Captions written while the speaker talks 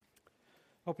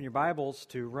Open your Bibles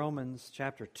to Romans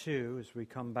chapter 2 as we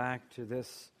come back to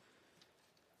this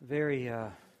very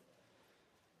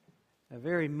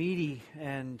meaty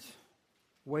and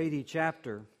weighty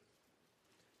chapter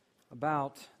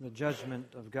about the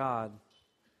judgment of God.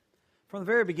 From the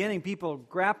very beginning, people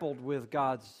grappled with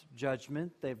God's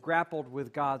judgment. They've grappled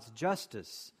with God's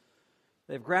justice.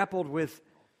 They've grappled with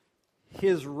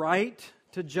His right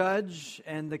to judge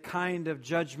and the kind of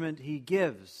judgment He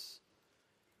gives.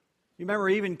 You remember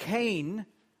even Cain,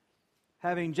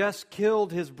 having just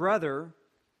killed his brother,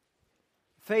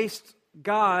 faced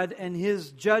God and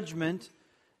His judgment,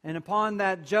 and upon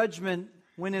that judgment,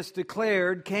 when it's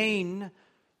declared, Cain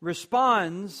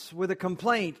responds with a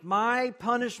complaint, "My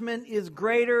punishment is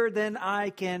greater than I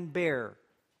can bear."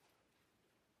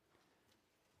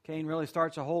 Cain really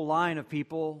starts a whole line of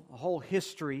people, a whole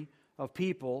history of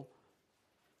people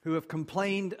who have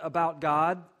complained about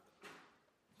God,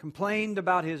 complained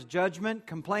about His judgment,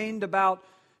 complained about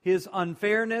His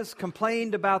unfairness,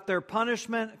 complained about their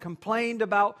punishment, complained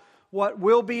about what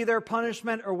will be their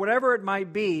punishment, or whatever it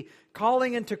might be,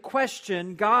 calling into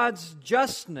question God's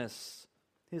justness,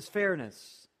 His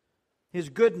fairness, His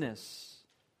goodness.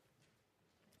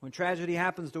 When tragedy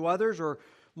happens to others, or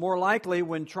more likely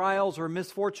when trials or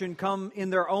misfortune come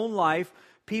in their own life,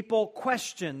 people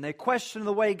question. They question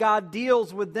the way God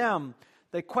deals with them.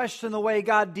 They question the way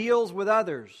God deals with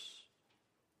others.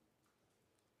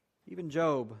 Even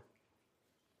Job,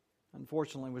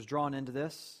 unfortunately, was drawn into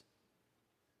this.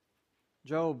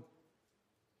 Job,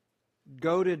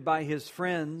 goaded by his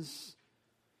friends,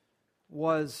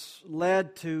 was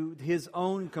led to his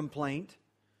own complaint.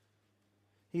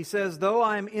 He says, "Though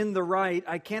I'm in the right,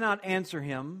 I cannot answer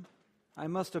him. I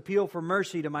must appeal for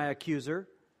mercy to my accuser.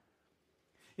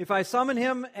 If I summon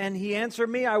him and he answer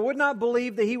me, I would not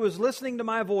believe that he was listening to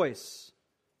my voice.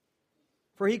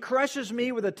 For he crushes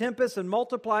me with a tempest and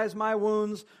multiplies my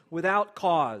wounds without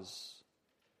cause.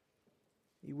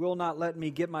 He will not let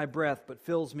me get my breath, but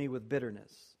fills me with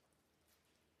bitterness.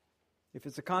 If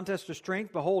it's a contest of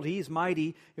strength, behold, he is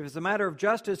mighty. If it's a matter of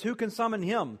justice, who can summon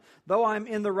him? Though I'm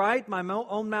in the right, my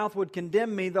own mouth would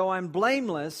condemn me. Though I'm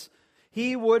blameless,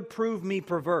 he would prove me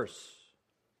perverse.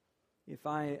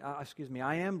 I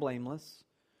am blameless.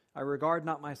 I regard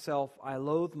not myself. I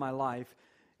loathe my life.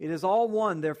 It is all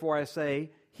one, therefore I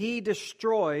say, He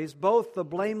destroys both the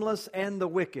blameless and the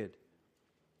wicked.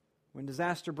 When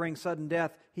disaster brings sudden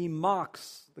death, He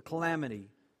mocks the calamity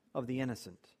of the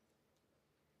innocent.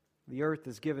 The earth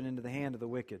is given into the hand of the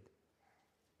wicked.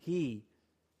 He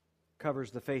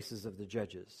covers the faces of the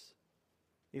judges.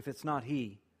 If it's not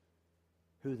He,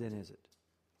 who then is it?"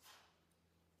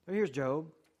 So here's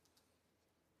Job.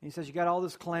 He says, you got all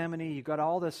this calamity, you got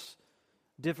all this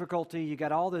difficulty, you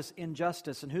got all this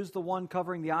injustice, and who's the one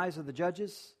covering the eyes of the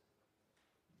judges?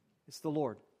 It's the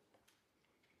Lord.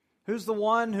 Who's the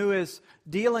one who is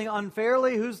dealing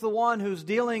unfairly? Who's the one who's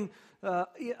dealing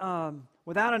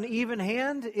without an even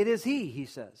hand? It is He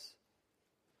says.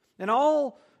 And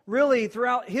all really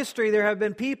throughout history, there have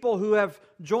been people who have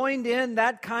joined in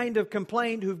that kind of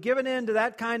complaint, who've given in to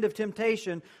that kind of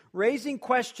temptation, raising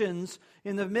questions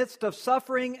in the midst of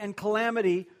suffering and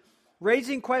calamity,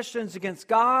 raising questions against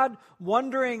God,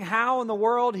 wondering how in the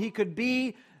world He could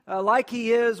be like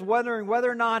He is, wondering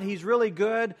whether or not He's really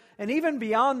good, and even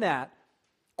beyond that,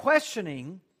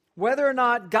 questioning whether or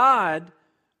not God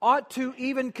ought to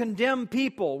even condemn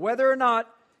people, whether or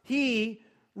not He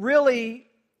really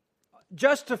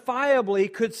justifiably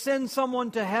could send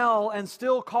someone to hell and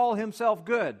still call Himself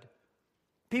good.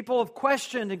 People have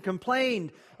questioned and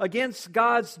complained against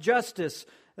God's justice.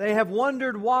 They have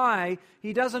wondered why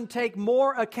He doesn't take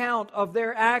more account of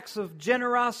their acts of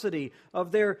generosity,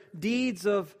 of their deeds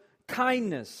of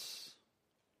kindness.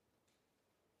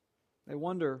 They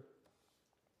wonder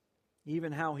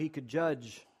even how He could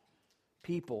judge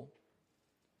people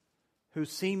who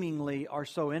seemingly are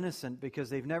so innocent because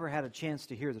they've never had a chance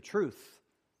to hear the truth.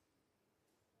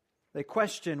 They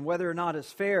question whether or not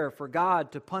it's fair for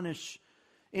God to punish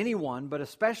anyone, but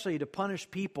especially to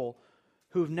punish people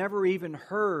who've never even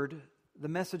heard the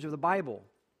message of the Bible.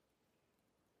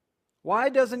 Why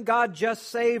doesn't God just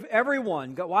save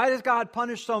everyone? Why does God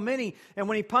punish so many? And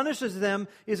when He punishes them,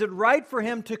 is it right for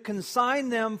Him to consign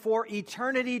them for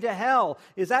eternity to hell?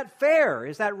 Is that fair?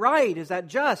 Is that right? Is that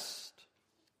just?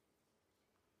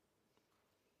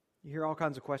 You hear all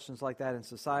kinds of questions like that in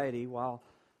society. While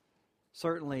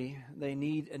certainly they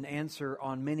need an answer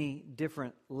on many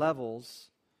different levels,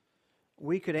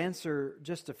 we could answer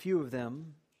just a few of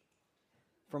them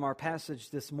from our passage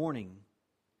this morning,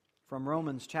 from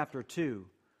Romans chapter 2,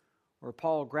 where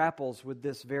Paul grapples with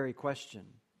this very question.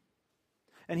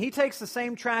 And he takes the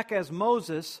same track as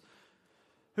Moses,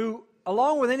 who,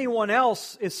 along with anyone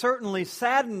else, is certainly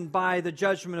saddened by the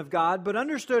judgment of God, but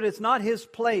understood it's not his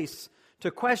place to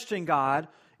question God.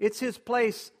 It's his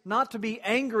place not to be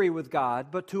angry with God,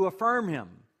 but to affirm Him.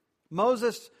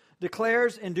 Moses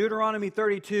declares in Deuteronomy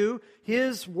 32,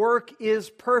 His work is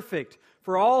perfect,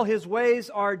 for all His ways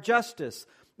are justice,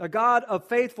 a God of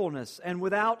faithfulness and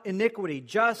without iniquity,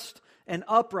 just and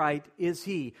upright is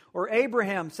He. Or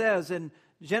Abraham says in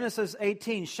Genesis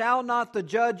 18, shall not the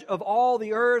judge of all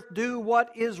the earth do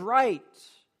what is right?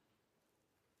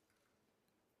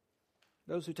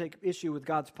 Those who take issue with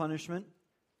God's punishment,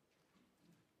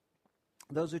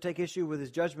 those who take issue with His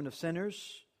judgment of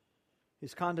sinners,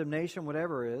 His condemnation,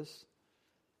 whatever it is,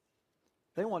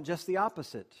 they want just the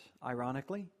opposite,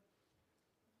 ironically.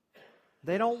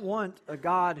 They don't want a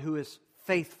God who is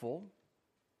faithful.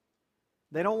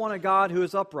 They don't want a God who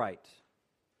is upright.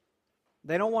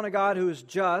 They don't want a God who is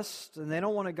just, and they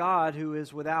don't want a God who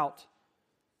is without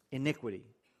iniquity.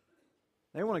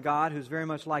 They want a God who's very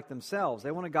much like themselves. They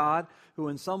want a God who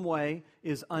in some way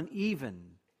is uneven.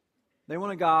 They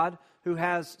want a God who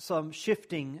has some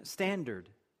shifting standard,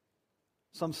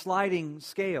 some sliding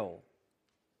scale.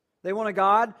 They want a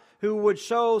God who would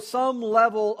show some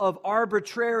level of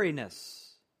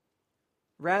arbitrariness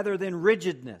rather than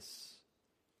rigidness.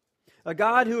 A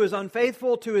God who is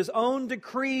unfaithful to His own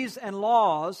decrees and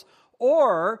laws,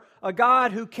 or a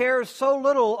God who cares so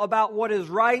little about what is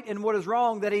right and what is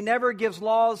wrong that He never gives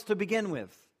laws to begin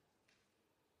with.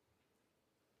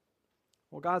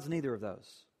 Well, God's neither of those.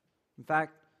 In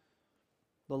fact,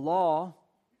 the law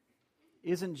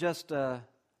isn't just an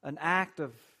act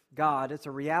of God, it's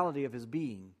a reality of His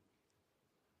being.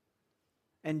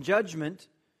 And judgment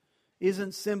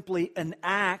isn't simply an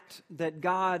act that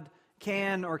God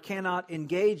can or cannot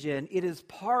engage in. It is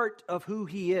part of who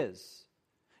He is.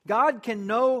 God can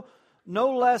no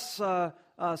less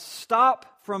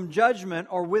stop from judgment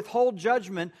or withhold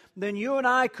judgment than you and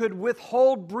I could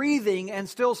withhold breathing and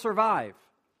still survive.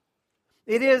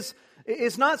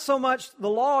 It's not so much, the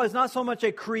law is not so much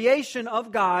a creation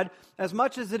of God as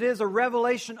much as it is a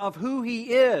revelation of who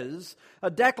He is, a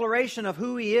declaration of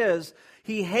who He is.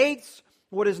 He hates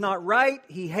what is not right.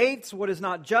 He hates what is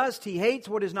not just. He hates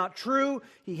what is not true.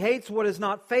 He hates what is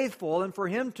not faithful. And for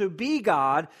Him to be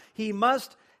God, He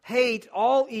must hate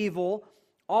all evil,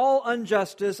 all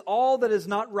injustice, all that is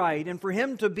not right. And for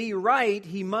Him to be right,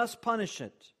 He must punish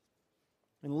it.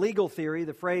 In legal theory,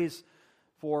 the phrase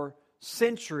for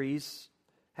centuries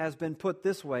has been put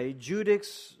this way: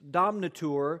 Judex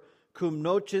damnatur cum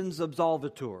nocens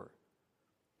absolvitur.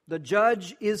 The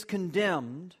judge is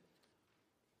condemned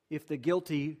if the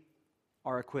guilty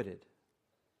are acquitted.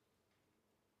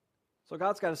 So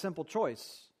God's got a simple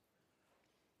choice.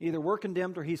 Either we're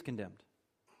condemned or He's condemned.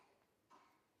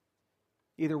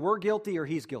 Either we're guilty or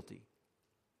He's guilty.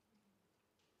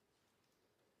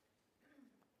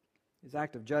 His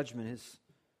act of judgment is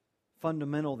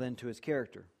fundamental then to His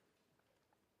character.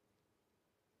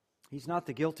 He's not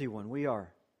the guilty one, we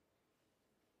are.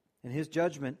 And His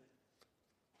judgment,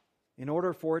 in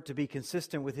order for it to be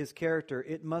consistent with His character,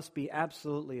 it must be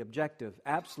absolutely objective,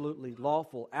 absolutely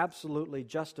lawful, absolutely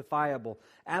justifiable,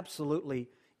 absolutely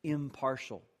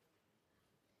impartial.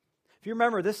 If you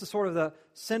remember, this is sort of the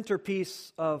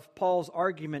centerpiece of Paul's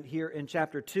argument here in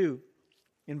chapter 2.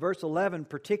 In verse 11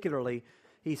 particularly,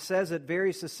 he says it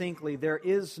very succinctly: there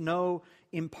is no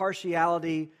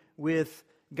impartiality with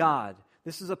God.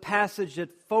 This is a passage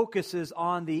that focuses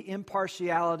on the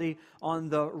impartiality, on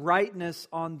the rightness,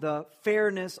 on the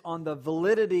fairness, on the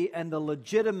validity and the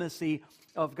legitimacy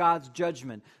of God's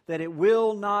judgment. That it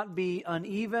will not be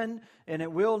uneven and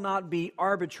it will not be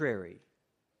arbitrary.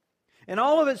 And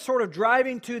all of it sort of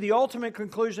driving to the ultimate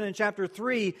conclusion in chapter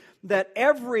 3 that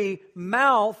every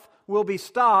mouth will be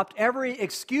stopped, every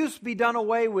excuse be done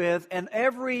away with, and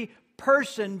every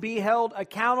person be held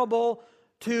accountable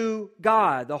to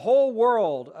God. The whole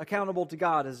world accountable to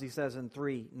God, as he says in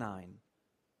 3:9.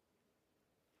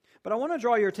 But I want to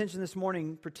draw your attention this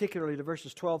morning particularly to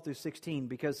verses 12 through 16,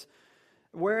 because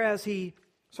whereas he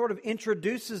sort of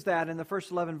introduces that in the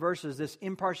first 11 verses, this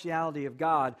impartiality of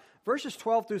God, verses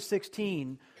 12 through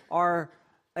 16 are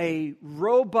a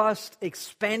robust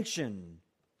expansion,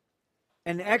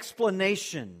 an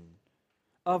explanation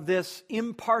of this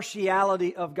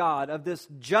impartiality of God, of this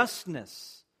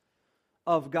justness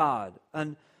of God.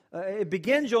 And it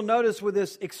begins, you'll notice, with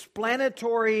this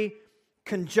explanatory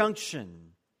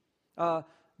conjunction.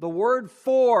 The word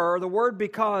for, or the word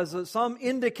because, some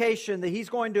indication that he's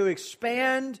going to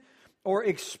expand or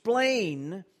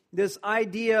explain this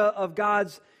idea of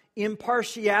God's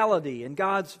impartiality and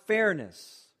God's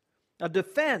fairness. a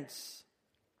defense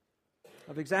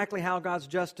of exactly how God's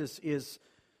justice is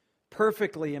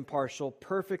perfectly impartial,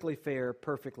 perfectly fair,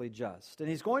 perfectly just. And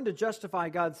he's going to justify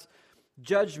God's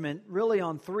judgment really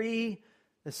on three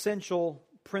essential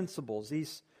principles.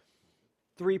 These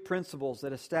three principles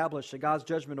that establish that God's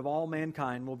judgment of all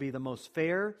mankind will be the most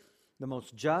fair, the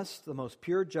most just, the most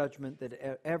pure judgment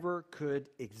that ever could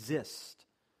exist.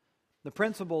 The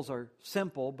principles are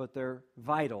simple, but they're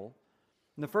vital.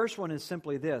 And the first one is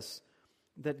simply this,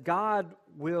 that God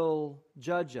will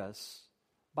judge us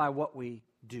by what we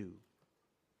do.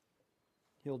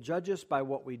 He'll judge us by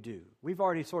what we do. We've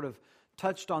already sort of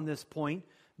touched on this point.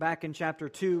 Back in chapter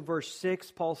 2, verse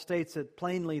 6, Paul states it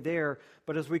plainly there.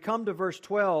 But as we come to verse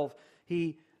 12,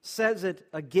 he says it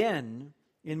again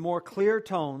in more clear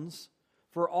tones.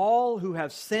 For all who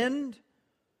have sinned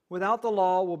without the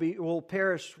law will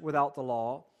perish without the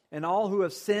law, and all who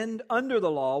have sinned under the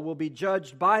law will be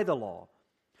judged by the law.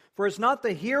 For it's not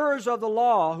the hearers of the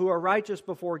law who are righteous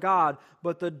before God,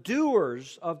 but the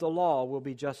doers of the law will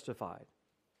be justified.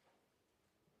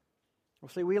 Well,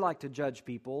 see, we like to judge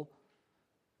people.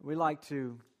 We like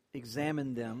to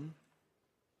examine them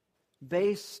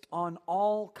based on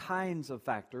all kinds of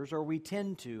factors, or we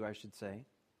tend to, I should say.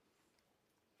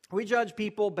 We judge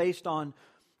people based on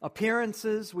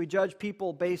appearances. We judge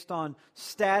people based on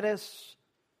status.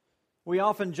 We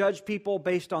often judge people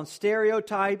based on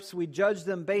stereotypes. We judge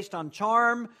them based on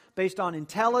charm, based on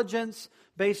intelligence,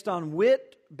 based on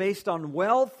wit, based on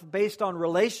wealth, based on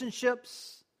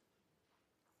relationships.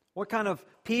 What kind of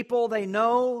people they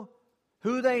know,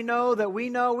 who they know, that we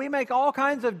know. We make all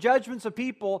kinds of judgments of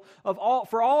people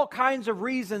for all kinds of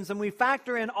reasons, and we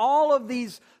factor in all of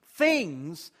these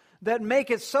things that make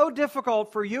it so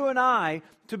difficult for you and I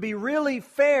to be really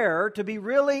fair, to be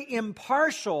really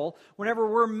impartial whenever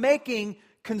we're making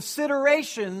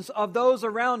considerations of those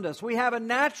around us. We have a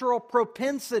natural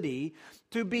propensity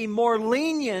to be more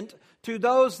lenient to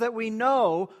those that we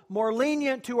know, more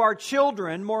lenient to our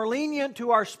children, more lenient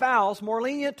to our spouse, more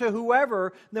lenient to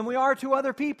whoever than we are to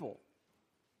other people.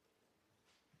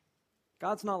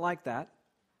 God's not like that,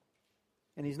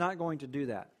 and He's not going to do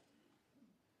that.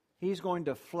 He's going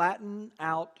to flatten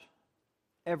out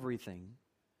everything,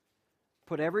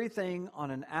 put everything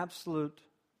on an absolute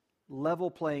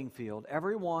level playing field,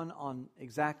 everyone on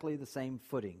exactly the same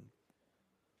footing,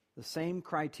 the same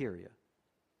criteria,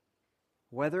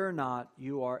 whether or not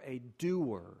you are a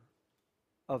doer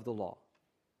of the law.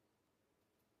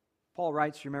 Paul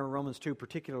writes, you remember Romans 2,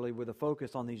 particularly with a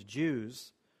focus on these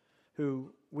Jews,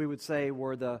 who we would say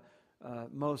were the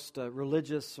most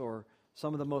religious or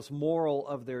some of the most moral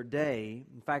of their day.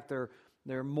 In fact,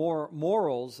 their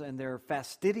morals and their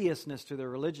fastidiousness to their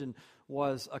religion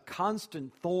was a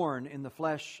constant thorn in the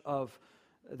flesh of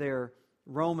their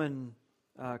Roman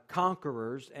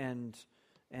conquerors and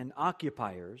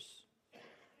occupiers.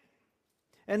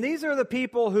 And these are the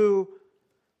people who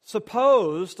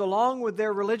supposed, along with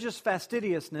their religious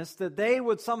fastidiousness, that they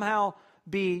would somehow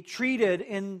be treated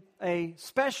in a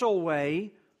special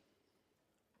way.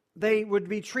 They would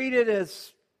be treated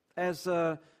as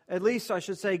at least I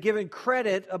should say, given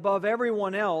credit above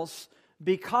everyone else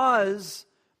because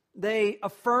they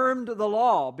affirmed the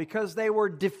law, because they were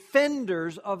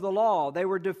defenders of the law. They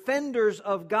were defenders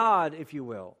of God, if you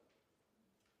will.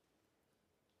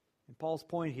 And Paul's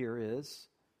point here is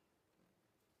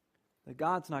that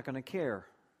God's not going to care.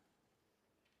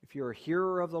 If you're a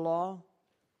hearer of the law,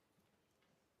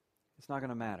 it's not going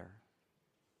to matter.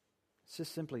 It's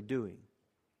just simply doing.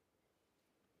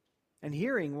 And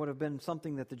hearing would have been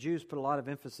something that the Jews put a lot of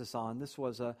emphasis on. This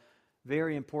was a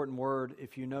very important word.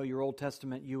 If you know your Old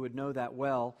Testament, you would know that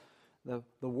well. The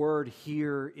word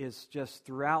hear is just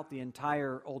throughout the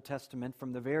entire Old Testament,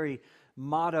 from the very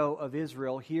motto of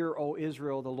Israel, "Hear, O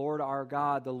Israel, the Lord our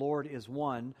God, the Lord is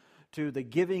one," to the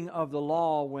giving of the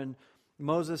law when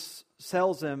Moses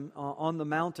tells them on the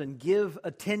mountain, give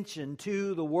attention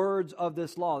to the words of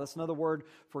this law. That's another word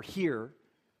for hear.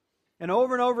 And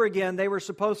over again, they were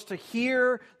supposed to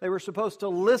hear, they were supposed to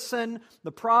listen.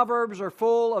 The Proverbs are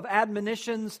full of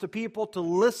admonitions to people to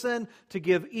listen, to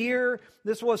give ear.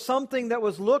 This was something that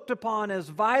was looked upon as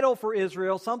vital for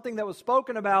Israel, something that was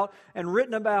spoken about and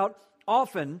written about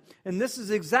often. And this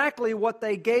is exactly what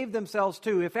they gave themselves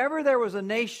to. If ever there was a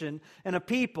nation and a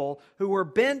people who were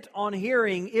bent on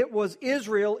hearing, it was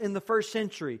Israel in the first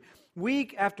century.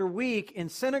 Week after week, in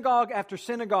synagogue after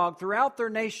synagogue, throughout their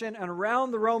nation and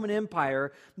around the Roman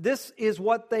Empire, this is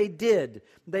what they did.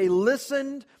 They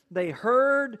listened, they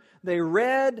heard, they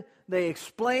read, they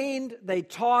explained, they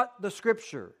taught the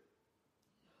Scripture.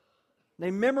 They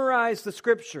memorized the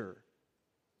Scripture.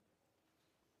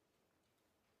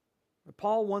 But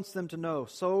Paul wants them to know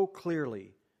so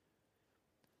clearly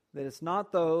that it's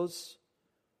not those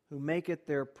who make it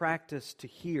their practice to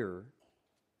hear,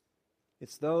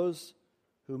 it's those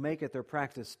who make it their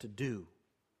practice to do.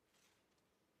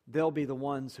 They'll be the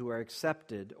ones who are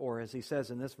accepted, or as he says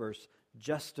in this verse,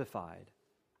 justified,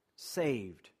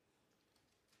 saved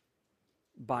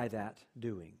by that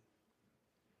doing.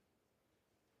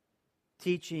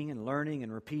 Teaching and learning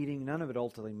and repeating, none of it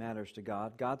ultimately matters to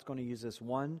God. God's going to use this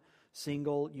one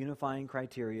single unifying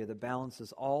criteria that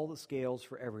balances all the scales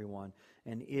for everyone,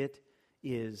 and it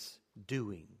is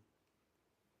doing.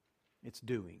 It's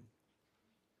doing.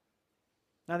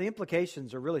 Now the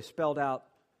implications are really spelled out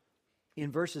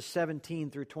in verses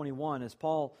 17 through 21 as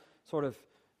Paul sort of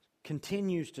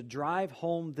continues to drive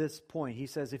home this point. He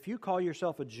says, if you call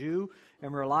yourself a Jew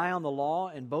and rely on the law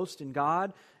and boast in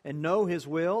God and know His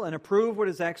will and approve what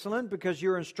is excellent because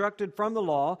you're instructed from the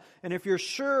law, and if you're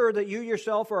sure that you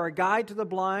yourself are a guide to the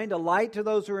blind, a light to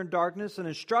those who are in darkness, an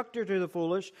instructor to the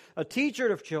foolish, a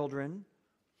teacher of children,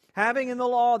 having in the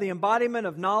law the embodiment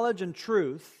of knowledge and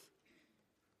truth,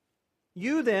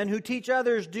 you then who teach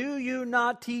others, do you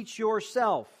not teach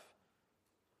yourself?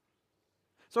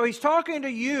 So he's talking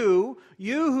to you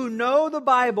who know the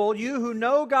Bible, you who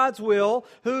know God's will,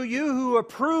 you who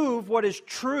approve what is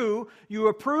true, you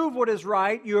approve what is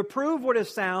right, you approve what is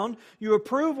sound, you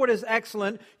approve what is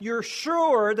excellent, you're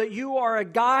sure that you are a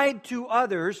guide to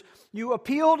others, you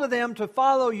appeal to them to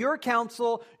follow your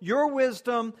counsel, your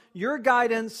wisdom, your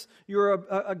guidance, you're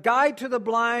a guide to the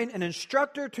blind, an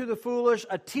instructor to the foolish,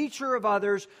 a teacher of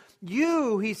others.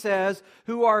 You, he says,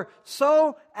 who are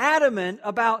so adamant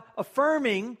about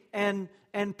affirming and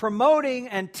promoting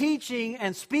and teaching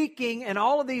and speaking and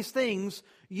all of these things,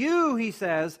 you, he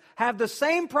says, have the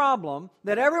same problem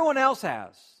that everyone else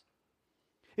has.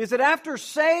 Is that after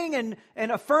saying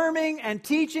and affirming and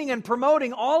teaching and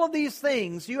promoting all of these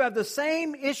things, you have the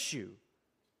same issue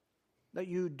that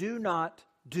you do not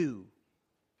do.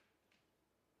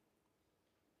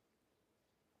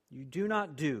 You do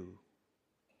not do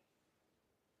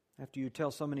after you tell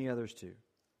so many others to.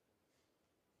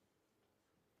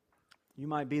 You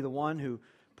might be the one who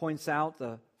points out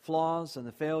the flaws and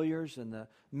the failures and the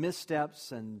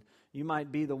missteps, and you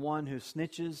might be the one who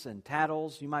snitches and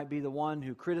tattles. You might be the one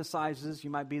who criticizes. You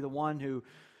might be the one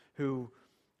who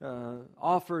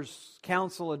offers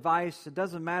counsel, advice. It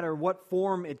doesn't matter what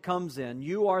form it comes in.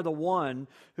 You are the one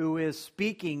who is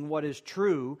speaking what is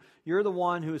true. You're the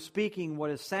one who is speaking what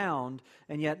is sound,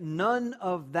 and yet none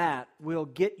of that will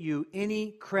get you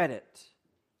any credit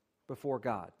before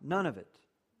God. None of it.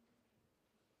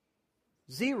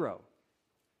 Zero.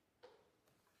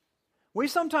 We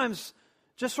sometimes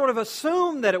just sort of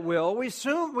assume that it will. We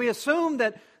assume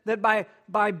that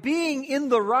by being in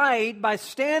the right, by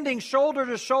standing shoulder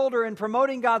to shoulder and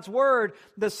promoting God's Word,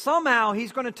 that somehow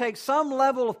He's going to take some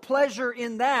level of pleasure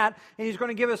in that, and He's going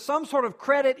to give us some sort of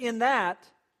credit in that.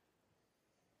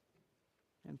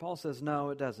 And Paul says, no,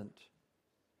 it doesn't.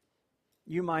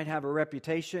 You might have a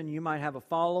reputation, you might have a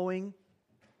following,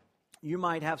 you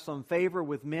might have some favor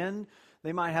with men,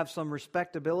 they might have some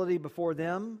respectability before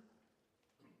them.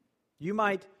 You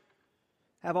might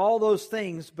have all those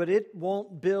things, but it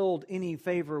won't build any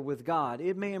favor with God.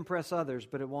 It may impress others,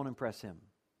 but it won't impress Him.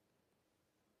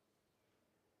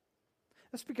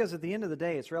 That's because at the end of the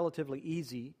day, it's relatively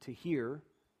easy to hear,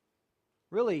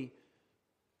 really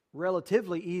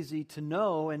relatively easy to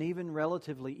know, and even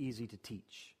relatively easy to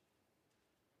teach.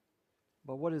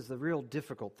 But what is the real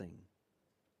difficult thing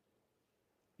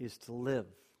is to live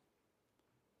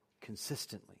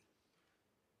consistently,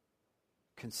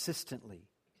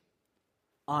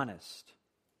 honest,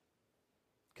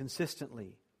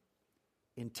 consistently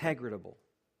integritable,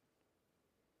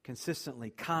 consistently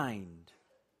kind,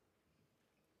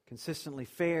 consistently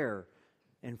fair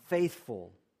and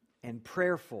faithful and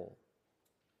prayerful.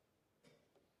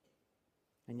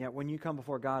 And yet when you come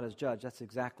before God as judge, that's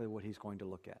exactly what He's going to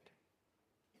look at.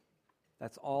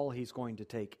 That's all He's going to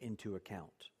take into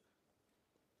account.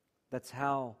 That's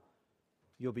how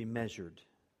you'll be measured.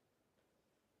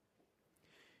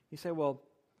 You say, well,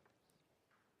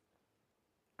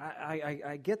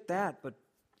 I get that, but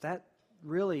that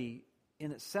really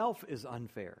in itself is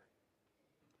unfair.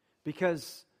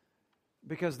 Because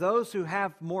those who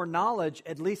have more knowledge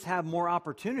at least have more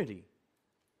opportunity.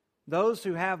 Those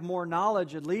who have more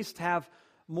knowledge at least have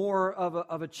more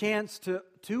of a chance to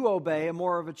obey, and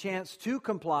more of a chance to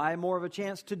comply, more of a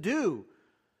chance to do.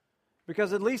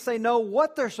 Because at least they know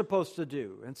what they're supposed to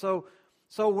do. And so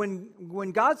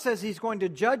when God says He's going to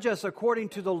judge us according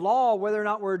to the law, whether or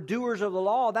not we're doers of the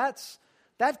law,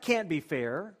 that can't be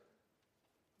fair.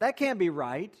 That can't be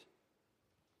right.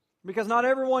 Because not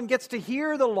everyone gets to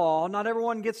hear the law, not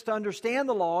everyone gets to understand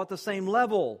the law at the same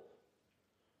level.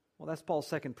 Well, that's Paul's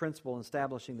second principle in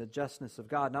establishing the justness of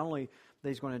God. Not only that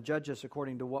He's going to judge us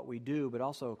according to what we do, but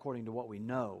also according to what we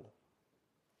know.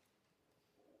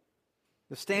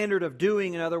 The standard of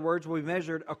doing, in other words, will be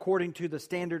measured according to the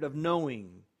standard of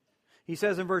knowing. He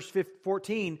says in verse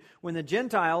 14, when the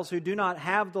Gentiles who do not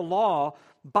have the law,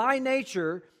 by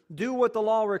nature do what the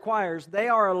law requires, they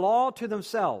are a law to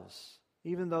themselves.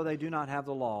 Even though they do not have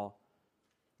the law,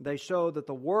 they show that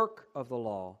the work of the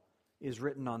law is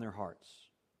written on their hearts.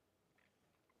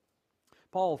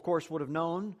 Paul, of course, would have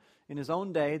known in his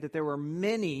own day that there were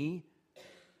many,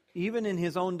 even in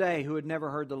his own day, who had never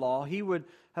heard the law. He would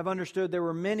have understood there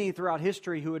were many throughout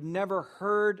history who had never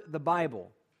heard the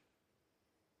Bible.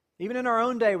 Even in our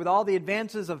own day, with all the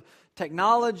advances of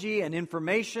technology and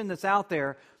information that's out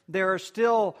there, there are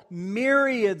still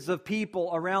myriads of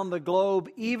people around the globe,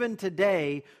 even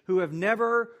today, who have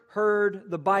never heard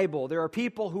the Bible. There are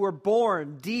people who are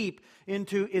born deep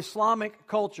into Islamic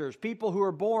cultures, people who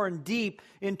are born deep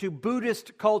into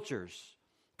Buddhist cultures,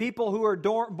 people who are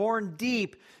born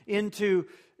deep into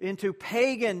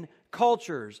pagan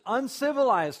cultures,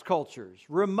 uncivilized cultures,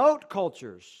 remote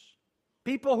cultures,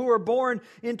 people who are born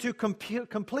into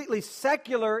completely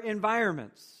secular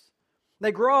environments.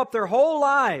 They grow up their whole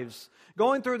lives,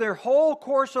 going through their whole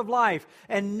course of life,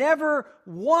 and never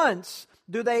once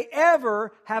do they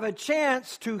ever have a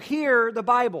chance to hear the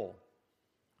Bible.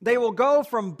 They will go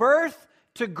from birth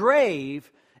to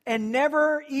grave and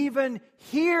never even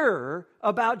hear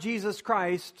about Jesus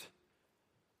Christ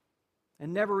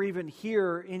and never even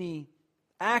hear any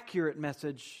accurate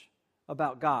message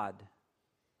about God.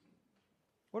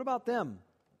 What about them?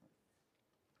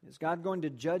 Is God going to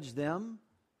judge them?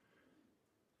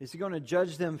 Is He going to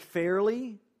judge them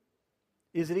fairly?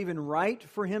 Is it even right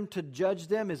for Him to judge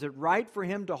them? Is it right for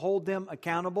Him to hold them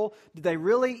accountable? Do they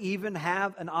really even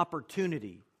have an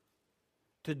opportunity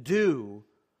to do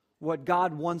what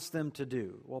God wants them to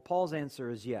do? Well, Paul's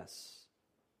answer is yes.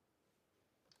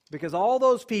 Because all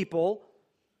those people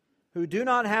who do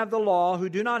not have the law, who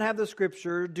do not have the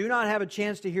Scripture, do not have a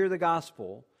chance to hear the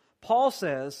gospel, Paul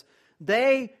says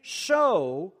they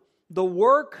show the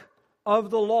work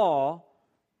of the law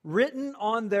written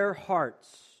on their hearts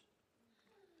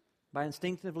by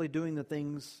instinctively doing the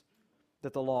things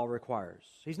that the law requires.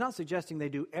 He's not suggesting they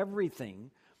do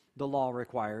everything the law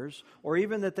requires, or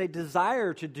even that they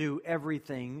desire to do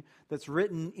everything that's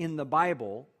written in the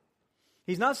Bible.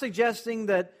 He's not suggesting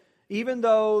that even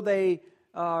though they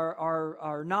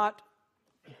are not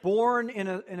born in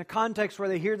a context where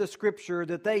they hear the Scripture,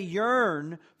 that they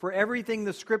yearn for everything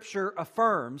the Scripture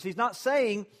affirms. He's not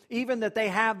saying even that they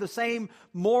have the same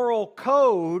moral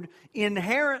code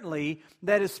inherently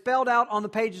that is spelled out on the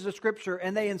pages of Scripture,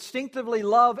 and they instinctively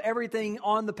love everything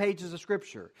on the pages of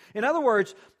Scripture. In other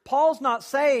words, Paul's not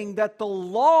saying that the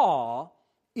law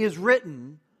is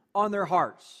written on their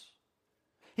hearts.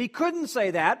 He couldn't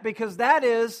say that because that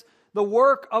is the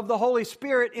work of the Holy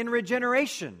Spirit in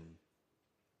regeneration.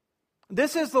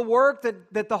 This is the work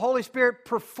that the Holy Spirit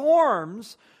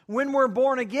performs when we're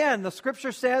born again. The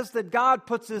Scripture says that God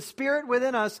puts His Spirit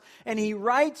within us and He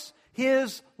writes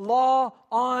His law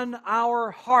on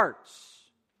our hearts.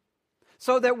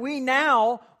 So that we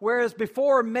now, whereas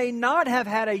before may not have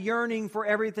had a yearning for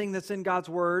everything that's in God's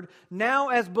Word, now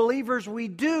as believers we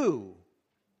do.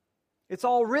 It's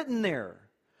all written there.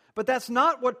 But that's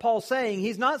not what Paul's saying.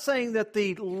 He's not saying that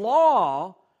the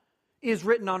law is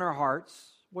written on our hearts.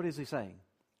 What is he saying?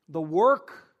 The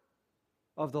work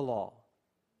of the law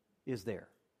is there.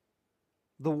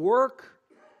 The work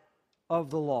of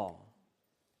the law.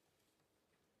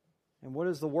 And what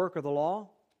is the work of the law?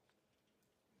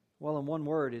 Well, in one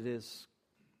word, it is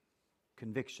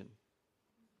conviction.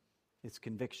 It's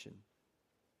conviction.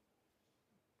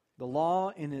 The law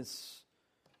in its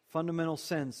fundamental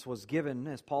sense was given,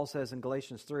 as Paul says in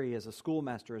Galatians 3, as a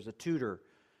schoolmaster, as a tutor.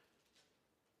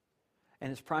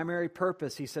 And its primary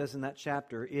purpose, he says in that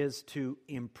chapter, is to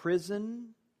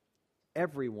imprison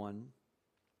everyone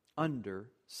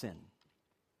under sin.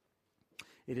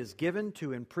 It is given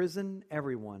to imprison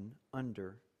everyone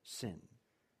under sin.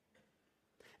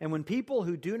 And when people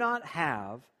who do not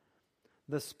have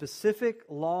the specific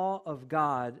law of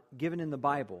God given in the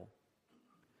Bible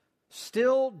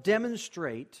still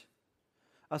demonstrate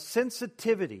a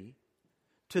sensitivity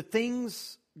to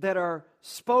things that are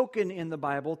spoken in the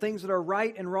Bible, things that are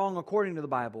right and wrong according to the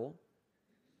Bible,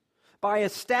 by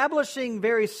establishing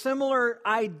very similar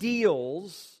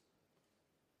ideals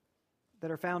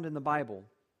that are found in the Bible,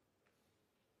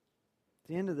 at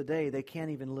the end of the day, they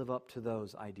can't even live up to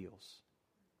those ideals.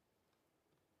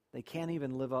 they can't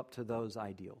even live up to those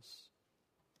ideals.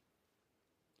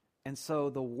 And so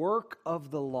the work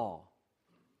of the law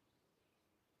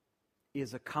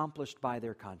is accomplished by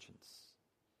their conscience.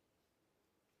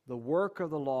 The work of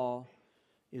the law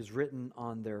is written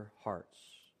on their hearts.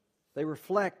 They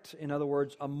reflect, in other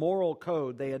words, a moral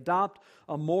code. They adopt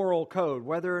a moral code,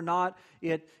 whether or not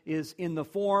it is in the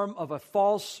form of a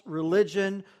false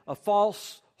religion, a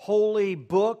false holy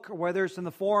book, or whether it's in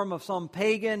the form of some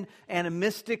pagan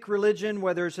animistic religion,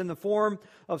 whether it's in the form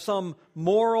of some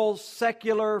moral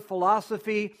secular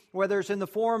philosophy, whether it's in the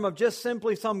form of just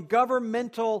simply some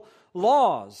governmental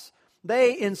laws.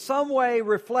 They in some way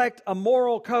reflect a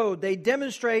moral code. They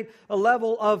demonstrate a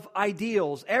level of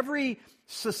ideals. Every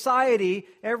society,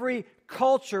 every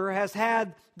culture has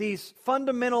had these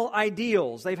fundamental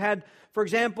ideals. They've had, for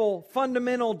example,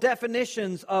 fundamental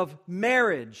definitions of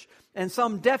marriage and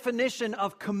some definition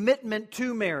of commitment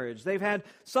to marriage. They've had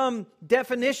some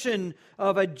definition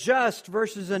of a just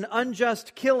versus an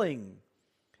unjust killing.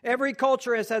 Every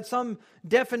culture has had some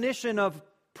definition of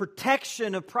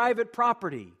protection of private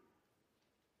property.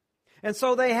 And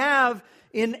so they have,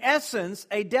 in essence,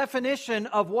 a definition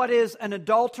of what is an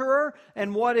adulterer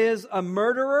and what is a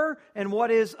murderer and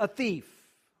what is a thief.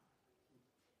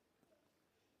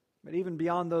 But even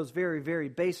beyond those very, very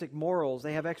basic morals,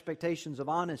 they have expectations of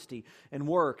honesty and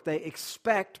work. They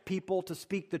expect people to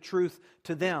speak the truth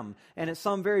to them. And at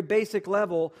some very basic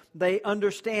level, they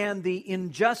understand the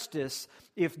injustice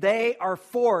if they are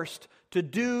forced to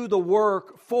do the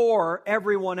work for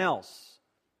everyone else.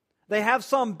 They have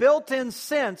some built-in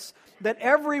sense that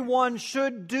everyone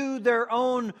should do their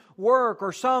own work,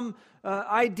 or some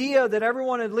idea that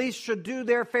everyone at least should do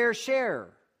their fair share.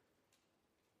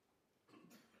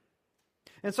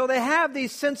 And so they have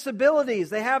these sensibilities,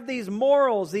 they have these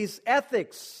morals, these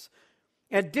ethics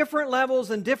at different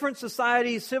levels in different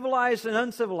societies, civilized and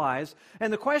uncivilized.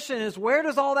 And the question is, where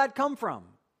does all that come from?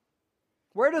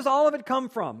 Where does all of it come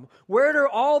from? Where do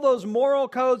all those moral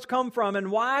codes come from?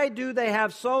 And why do they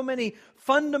have so many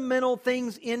fundamental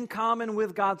things in common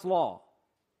with God's law?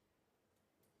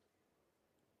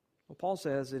 Well, Paul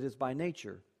says it is by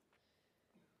nature.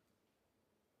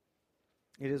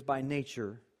 It is by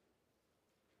nature.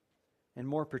 And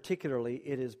more particularly,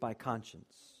 it is by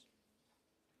conscience.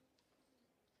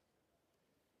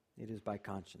 It is by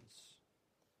conscience.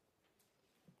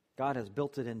 God has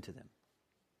built it into them.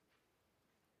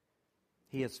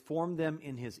 He has formed them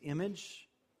in His image.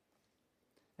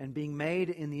 And being made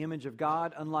in the image of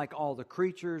God, unlike all the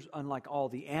creatures, unlike all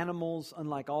the animals,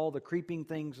 unlike all the creeping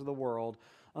things of the world,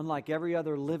 unlike every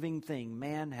other living thing,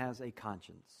 man has a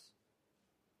conscience.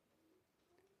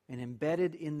 And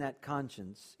embedded in that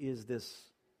conscience is this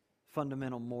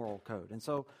fundamental moral code. And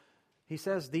so he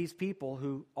says these people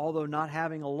who, although not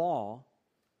having a law,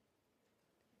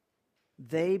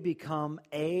 they become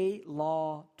a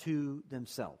law to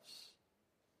themselves.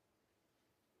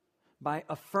 By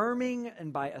affirming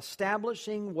and by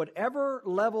establishing whatever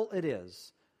level it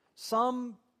is,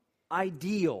 some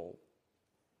ideal,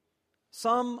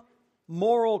 some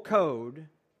moral code,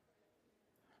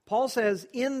 Paul says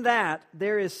in that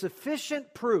there is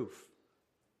sufficient proof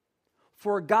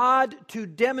for God to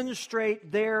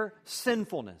demonstrate their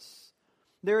sinfulness.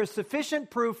 There is sufficient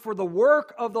proof for the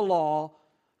work of the law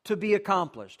to be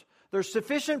accomplished. There's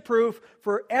sufficient proof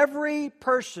for every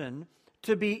person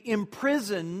to be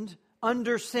imprisoned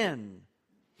under sin.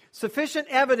 Sufficient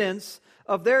evidence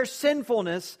of their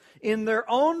sinfulness in their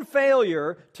own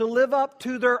failure to live up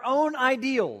to their own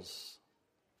ideals.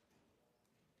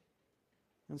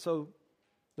 And so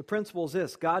the principle is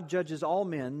this: God judges all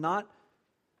men not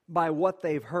by what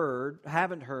they've heard,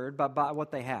 haven't heard, but by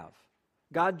what they have.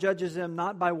 God judges them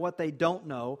not by what they don't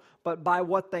know, but by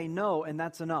what they know, and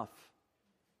that's enough.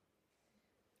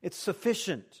 It's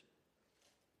sufficient.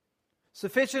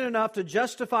 Sufficient enough to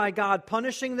justify God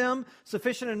punishing them,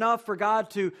 sufficient enough for God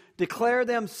to declare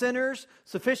them sinners,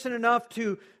 sufficient enough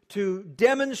to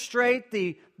demonstrate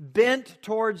the bent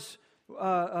towards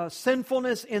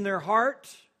sinfulness in their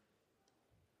heart,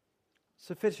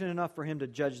 sufficient enough for Him to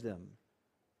judge them.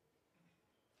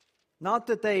 Not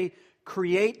that they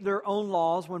create their own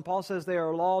laws. When Paul says they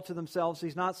are a law to themselves,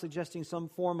 he's not suggesting some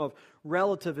form of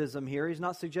relativism here. He's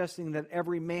not suggesting that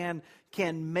every man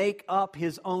can make up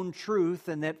his own truth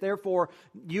and that therefore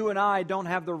you and I don't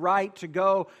have the right to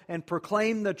go and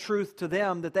proclaim the truth to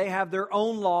them, that they have their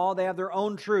own law, they have their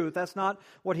own truth. That's not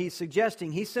what he's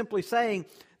suggesting. He's simply saying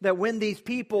that when these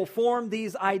people form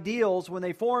these ideals, when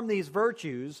they form these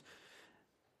virtues,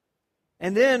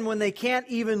 and then when they can't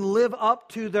even live up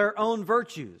to their own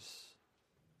virtues,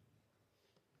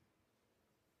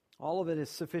 All of it is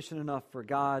sufficient enough for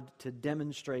God to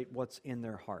demonstrate what's in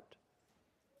their heart.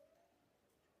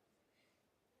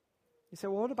 You say,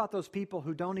 well, what about those people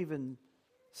who don't even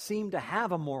seem to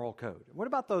have a moral code? What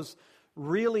about those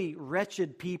really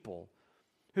wretched people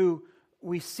who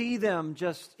we see them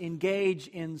just engage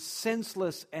in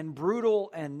senseless and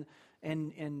brutal and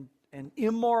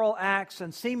immoral acts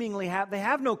and seemingly they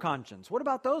have no conscience? What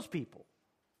about those people?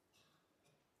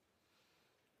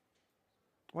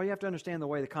 Well, you have to understand the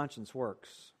way the conscience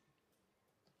works.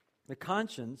 The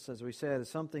conscience, as we said, is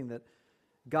something that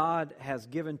God has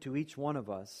given to each one of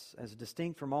us as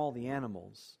distinct from all the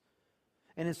animals.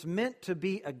 And it's meant to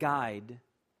be a guide.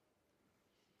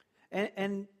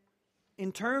 And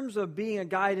in terms of being a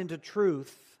guide into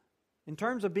truth, in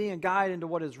terms of being a guide into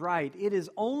what is right, it is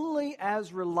only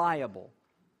as reliable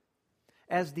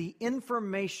as the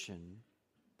information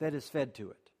that is fed to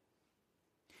it.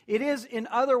 It is, in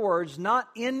other words, not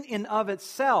in and of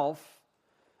itself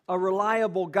a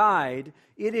reliable guide.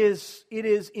 It is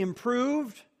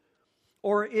improved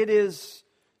or it is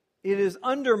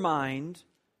undermined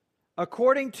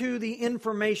according to the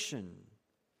information.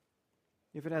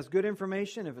 If it has good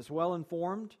information, if it's well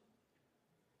informed,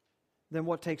 then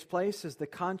what takes place is the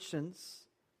conscience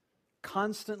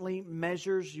constantly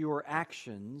measures your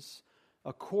actions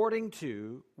according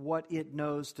to what it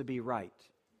knows to be right.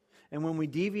 And when we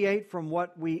deviate from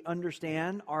what we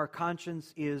understand, our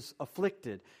conscience is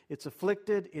afflicted. It's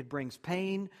afflicted, it brings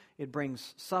pain, it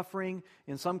brings suffering.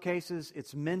 In some cases,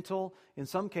 it's mental. In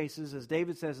some cases, as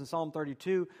David says in Psalm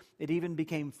 32, it even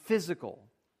became physical.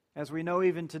 As we know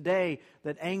even today,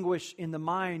 that anguish in the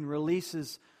mind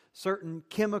releases certain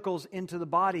chemicals into the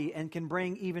body and can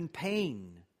bring even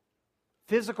pain,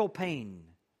 physical pain.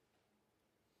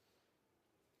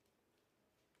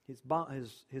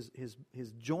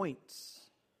 His joints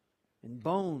and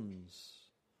bones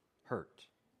hurt.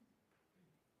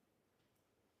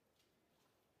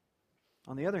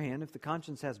 On the other hand, if the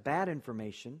conscience has bad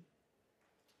information,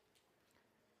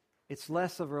 it's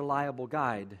less of a reliable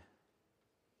guide.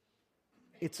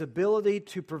 Its ability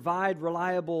to provide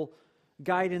reliable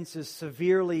guidance is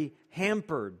severely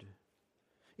hampered.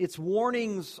 Its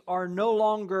warnings are no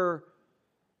longer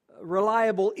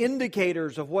reliable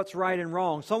indicators of what's right and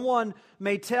wrong. Someone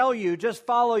may tell you, just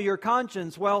follow your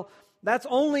conscience. Well, that's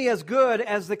only as good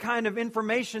as the kind of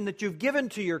information that you've given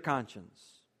to your conscience.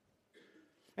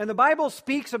 And the Bible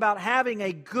speaks about having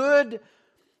a good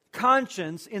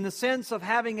conscience in the sense of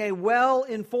having a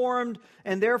well-informed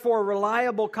and therefore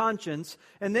reliable conscience.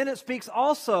 And then it speaks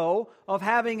also of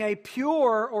having a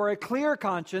pure or a clear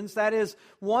conscience, that is,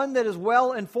 one that is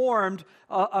well-informed,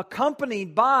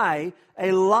 accompanied by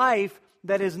a life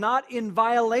that is not in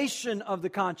violation of the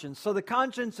conscience. So the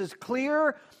conscience is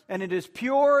clear and it is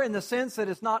pure in the sense that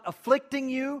it's not afflicting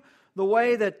you the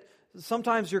way that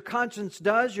sometimes your conscience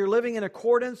does. You're living in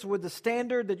accordance with the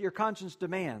standard that your conscience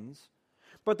demands.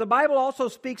 But the Bible also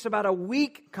speaks about a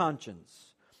weak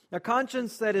conscience, a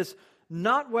conscience that is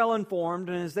not well informed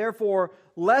and is therefore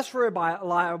less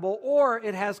reliable, or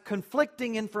it has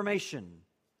conflicting information.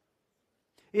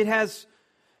 It has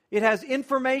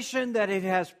information that it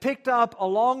has picked up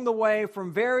along the way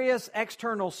from various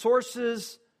external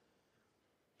sources.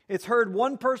 It's heard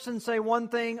one person say one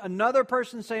thing, another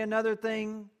person say another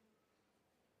thing.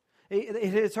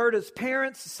 It has heard its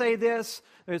parents say this,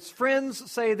 its friends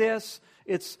say this,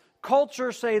 its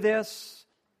culture say this.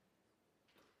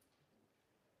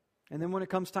 And then when it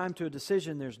comes time to a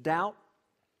decision, there's doubt,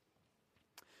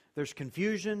 there's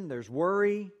confusion, there's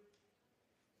worry.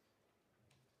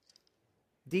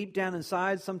 Deep down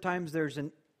inside, sometimes there's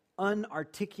an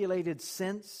unarticulated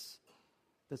sense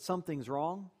that something's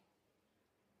wrong.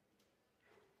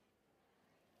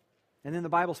 And then the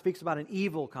Bible speaks about an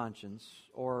evil conscience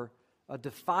or a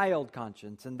defiled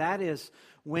conscience, and that is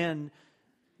when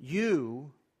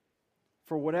you,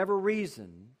 for whatever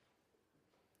reason,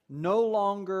 no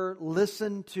longer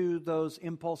listen to those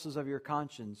impulses of your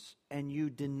conscience and you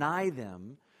deny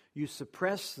them, you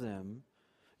suppress them,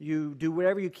 you do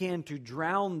whatever you can to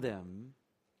drown them,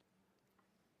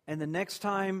 and the next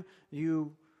time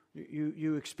you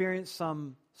experience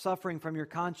some suffering from your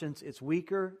conscience, it's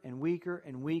weaker and weaker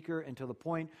and weaker until the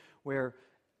point where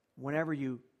whenever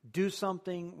you do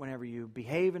something, whenever you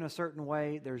behave in a certain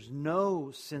way, there's no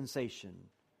sensation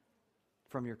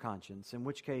from your conscience, in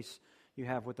which case you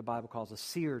have what the Bible calls a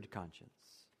seared conscience.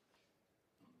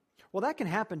 Well, that can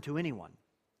happen to anyone.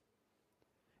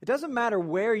 It doesn't matter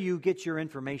where you get your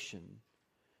information.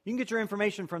 You can get your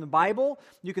information from the Bible.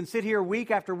 You can sit here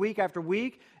week after week after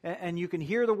week, and you can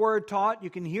hear the Word taught. You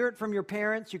can hear it from your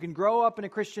parents. You can grow up in a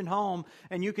Christian home,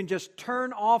 and you can just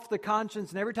turn off the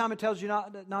conscience. And every time it tells you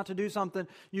not to do something,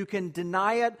 you can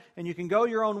deny it, and you can go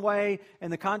your own way,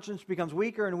 and the conscience becomes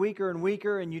weaker and weaker and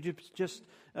weaker, and you just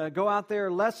go out there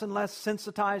less and less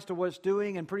sensitized to what it's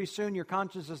doing, and pretty soon your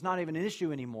conscience is not even an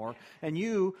issue anymore, and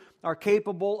you are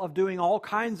capable of doing all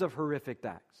kinds of horrific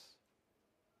acts.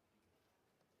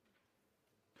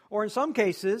 Or in some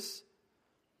cases,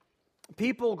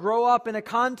 people grow up in a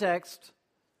context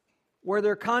where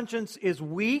their conscience is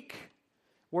weak,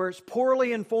 where it's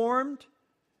poorly informed,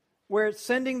 where it's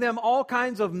sending them all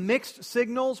kinds of mixed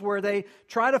signals, where they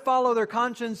try to follow their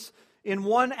conscience in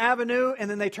one avenue and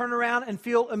then they turn around and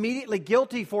feel immediately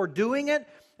guilty for doing it.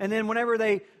 And then whenever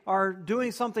they are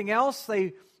doing something else,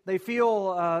 they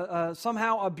feel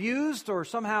somehow abused or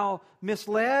somehow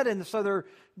misled, and so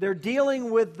they're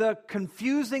dealing with the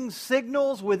confusing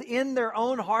signals within their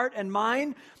own heart and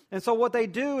mind. And so what they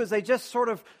do is they just sort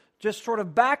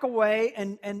of back away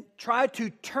and try to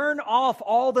turn off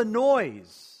all the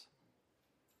noise.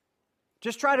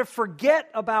 Just try to forget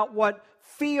about what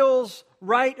feels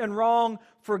right and wrong,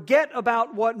 forget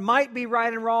about what might be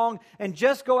right and wrong, and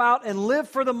just go out and live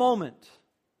for the moment.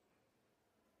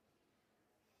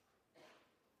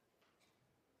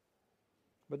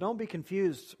 But don't be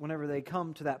confused whenever they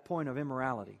come to that point of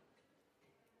immorality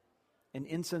and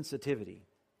insensitivity,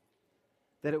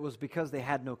 that it was because they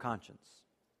had no conscience.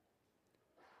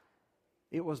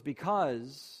 It was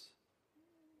because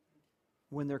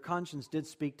when their conscience did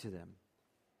speak to them,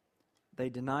 they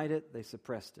denied it, they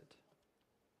suppressed it.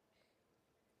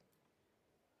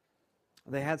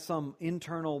 They had some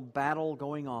internal battle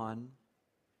going on.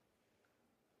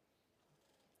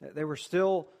 There were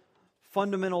still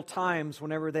fundamental times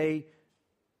whenever they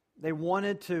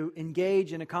wanted to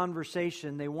engage in a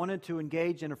conversation, they wanted to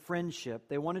engage in a friendship,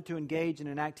 they wanted to engage in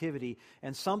an activity,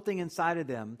 and something inside of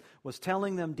them was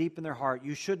telling them deep in their heart,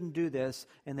 you shouldn't do this,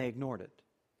 and they ignored it.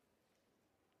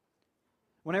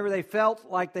 Whenever they felt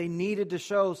like they needed to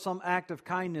show some act of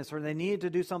kindness or they needed to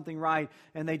do something right,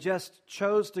 and they just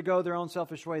chose to go their own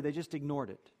selfish way, they just ignored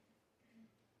it.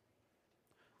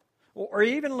 Or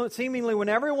even seemingly when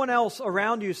everyone else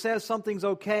around you says something's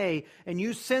okay and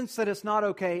you sense that it's not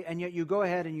okay, and yet you go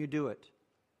ahead and you do it.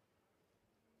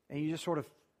 And you just sort of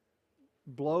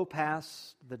blow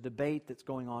past the debate that's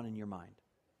going on in your mind.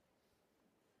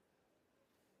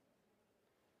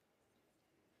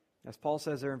 As Paul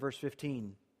says there in verse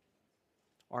 15,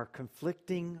 our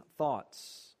conflicting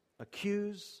thoughts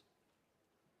accuse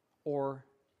or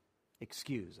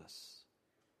excuse us.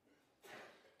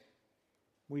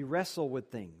 We wrestle with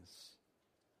things.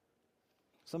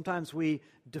 Sometimes we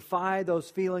defy those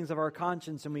feelings of our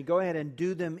conscience and we go ahead and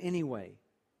do them anyway.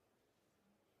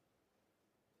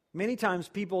 Many times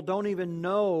people don't even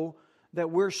know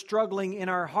that we're struggling in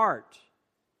our heart.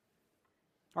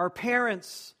 Our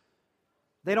parents,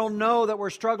 they don't know that we're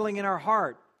struggling in our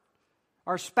heart.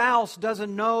 Our spouse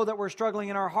doesn't know that we're struggling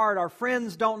in our heart. Our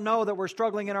friends don't know that we're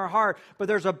struggling in our heart. But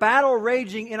there's a battle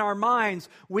raging in our minds.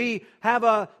 We have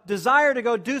a desire to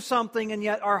go do something, and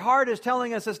yet our heart is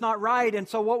telling us it's not right. And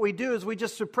so what we do is we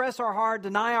just suppress our heart,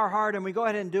 deny our heart, and we go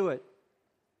ahead and do it.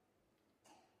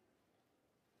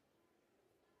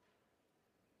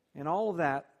 And all of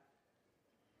that,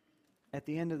 at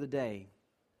the end of the day,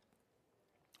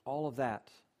 all of that,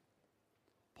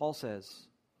 Paul says,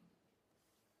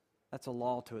 that's a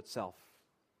law to itself.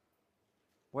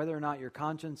 Whether or not your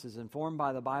conscience is informed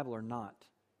by the Bible or not,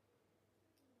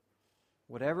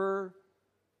 whatever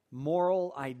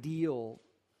moral ideal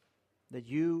that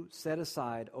you set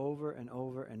aside over and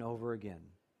over and over again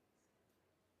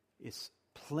is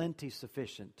plenty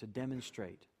sufficient to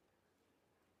demonstrate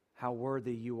how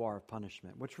worthy you are of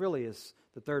punishment, which really is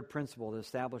the third principle that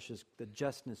establishes the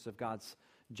justness of God's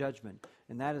judgment.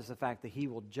 And that is the fact that He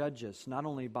will judge us not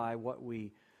only by what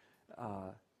we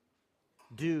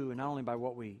do, and not only by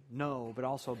what we know, but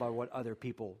also by what other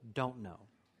people don't know.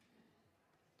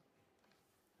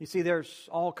 You see, there's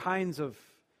all kinds of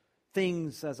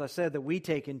things, as I said, that we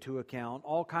take into account,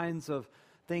 all kinds of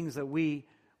things that we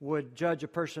would judge a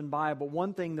person by, but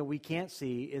one thing that we can't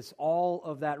see is all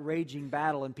of that raging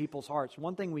battle in people's hearts.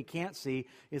 One thing we can't see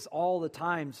is all the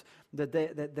times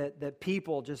that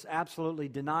people just absolutely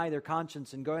deny their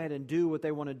conscience and go ahead and do what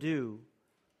they want to do.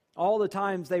 All the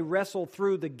times they wrestle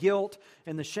through the guilt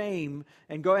and the shame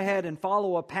and go ahead and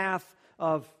follow a path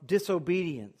of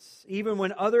disobedience. Even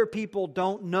when other people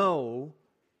don't know,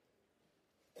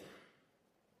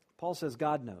 Paul says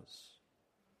God knows.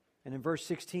 And in verse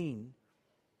 16,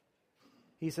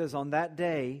 he says, on that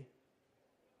day,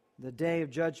 the day of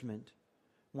judgment,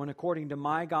 when according to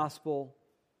my gospel,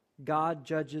 God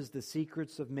judges the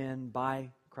secrets of men by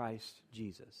Christ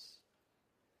Jesus.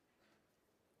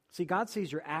 See, God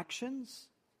sees your actions,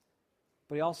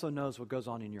 but He also knows what goes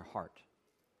on in your heart.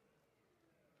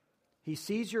 He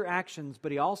sees your actions,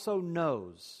 but He also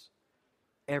knows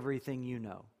everything you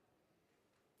know.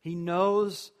 He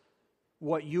knows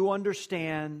what you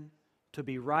understand to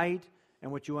be right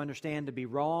and what you understand to be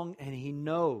wrong, and He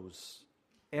knows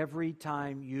every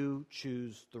time you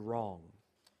choose the wrong.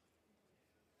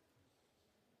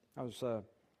 I was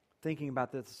thinking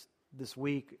about this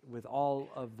week with all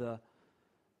of the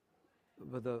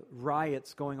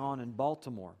riots going on in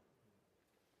Baltimore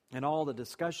and all the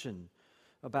discussion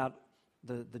about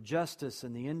the justice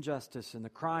and the injustice and the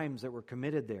crimes that were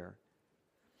committed there.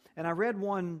 And I read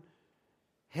one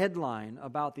headline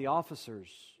about the officers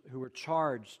who were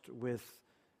charged with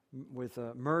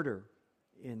murder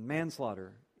in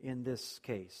manslaughter in this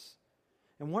case.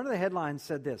 And one of the headlines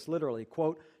said this, literally,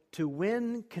 quote, "To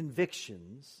win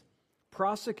convictions,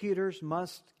 prosecutors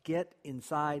must get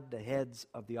inside the heads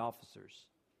of the officers,"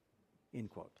 end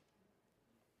quote.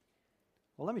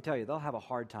 Well, let me tell you, they'll have a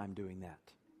hard time doing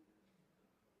that.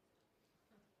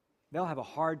 They'll have a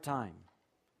hard time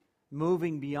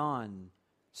moving beyond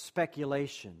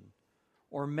speculation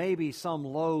or maybe some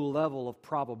low level of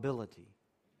probability.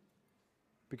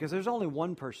 Because there's only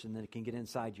one person that can get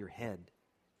inside your head.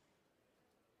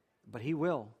 But He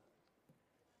will.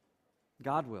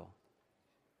 God will.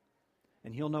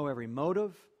 And He'll know every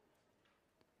motive,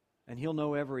 and He'll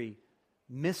know every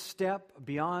misstep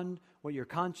beyond what your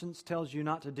conscience tells you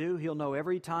not to do. He'll know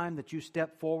every time that you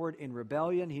step forward in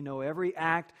rebellion. He'll know every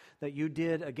act that you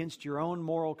did against your own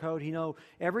moral code. He'll know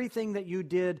everything that you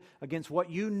did against what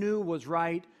you knew was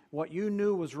right, what you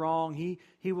knew was wrong.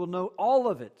 He will know all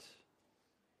of it.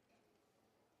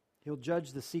 He'll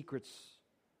judge the secrets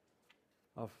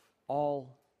of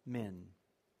all men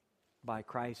by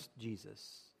Christ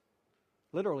Jesus.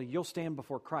 Literally, you'll stand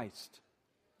before Christ,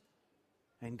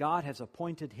 and God has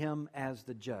appointed Him as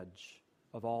the judge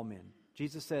of all men.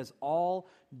 Jesus says, all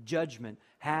judgment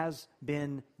has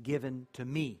been given to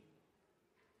me.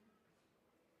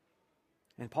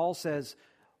 And Paul says,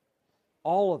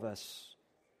 all of us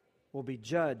will be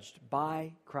judged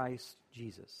by Christ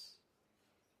Jesus.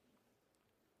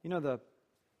 You know, the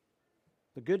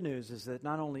good news is that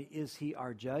not only is He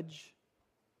our judge,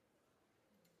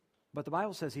 but the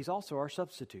Bible says He's also our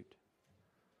substitute.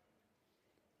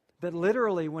 That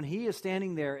literally when He is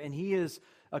standing there and He is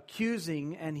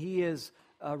accusing and He is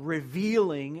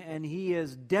revealing and He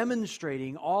is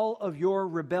demonstrating all of your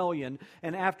rebellion,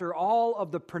 and after all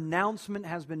of the pronouncement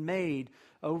has been made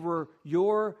over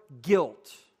your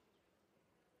guilt,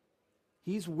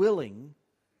 He's willing,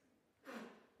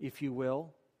 if you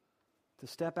will, to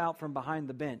step out from behind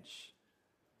the bench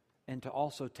and to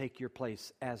also take your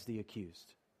place as the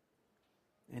accused,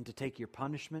 and to take your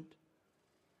punishment,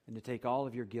 and to take all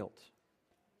of your guilt,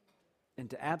 and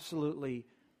to absolutely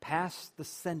pass the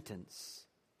sentence,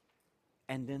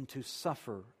 and then to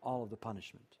suffer all of the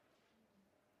punishment.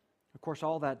 Of course,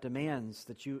 all that demands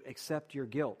that you accept your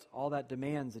guilt. All that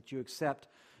demands that you accept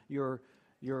the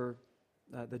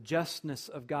justness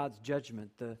of God's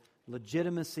judgment, the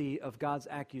legitimacy of God's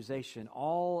accusation.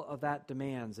 All of that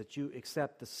demands that you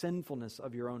accept the sinfulness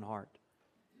of your own heart.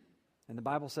 And the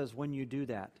Bible says when you do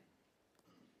that,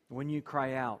 when you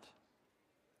cry out,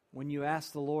 when you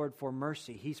ask the Lord for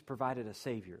mercy, He's provided a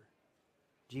Savior,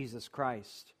 Jesus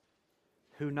Christ,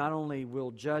 who not only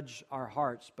will judge our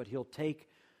hearts, but He'll take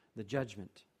the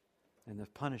judgment and the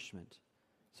punishment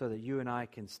so that you and I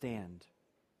can stand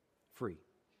free.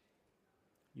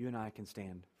 You and I can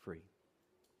stand free.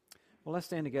 Well, let's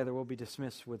stand together. We'll be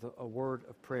dismissed with a word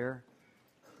of prayer.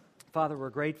 Father,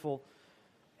 we're grateful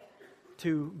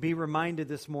to be reminded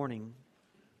this morning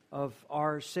of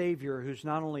our Savior, who's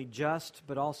not only just,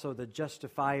 but also the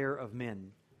justifier of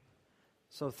men.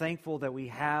 So thankful that we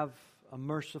have a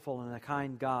merciful and a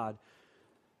kind God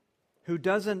who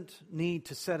doesn't need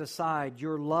to set aside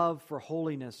your love for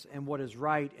holiness and what is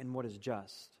right and what is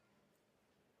just,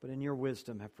 but in your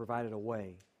wisdom have provided a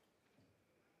way.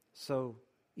 So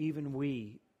even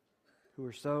we, who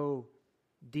are so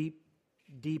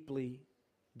deeply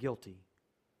guilty,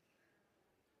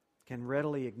 can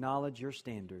readily acknowledge your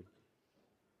standard,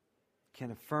 can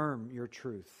affirm your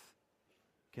truth,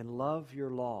 can love your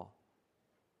law,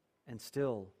 and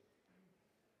still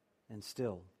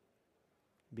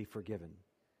be forgiven.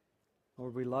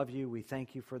 Lord, we love you. We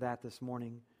thank you for that this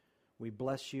morning. We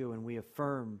bless you and we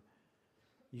affirm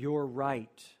your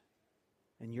right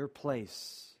and your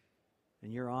place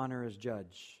and your honor as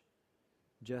judge,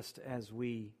 just as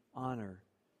we honor,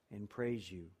 and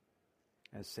praise you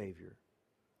as Savior.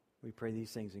 We pray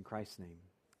these things in Christ's name.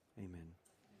 Amen.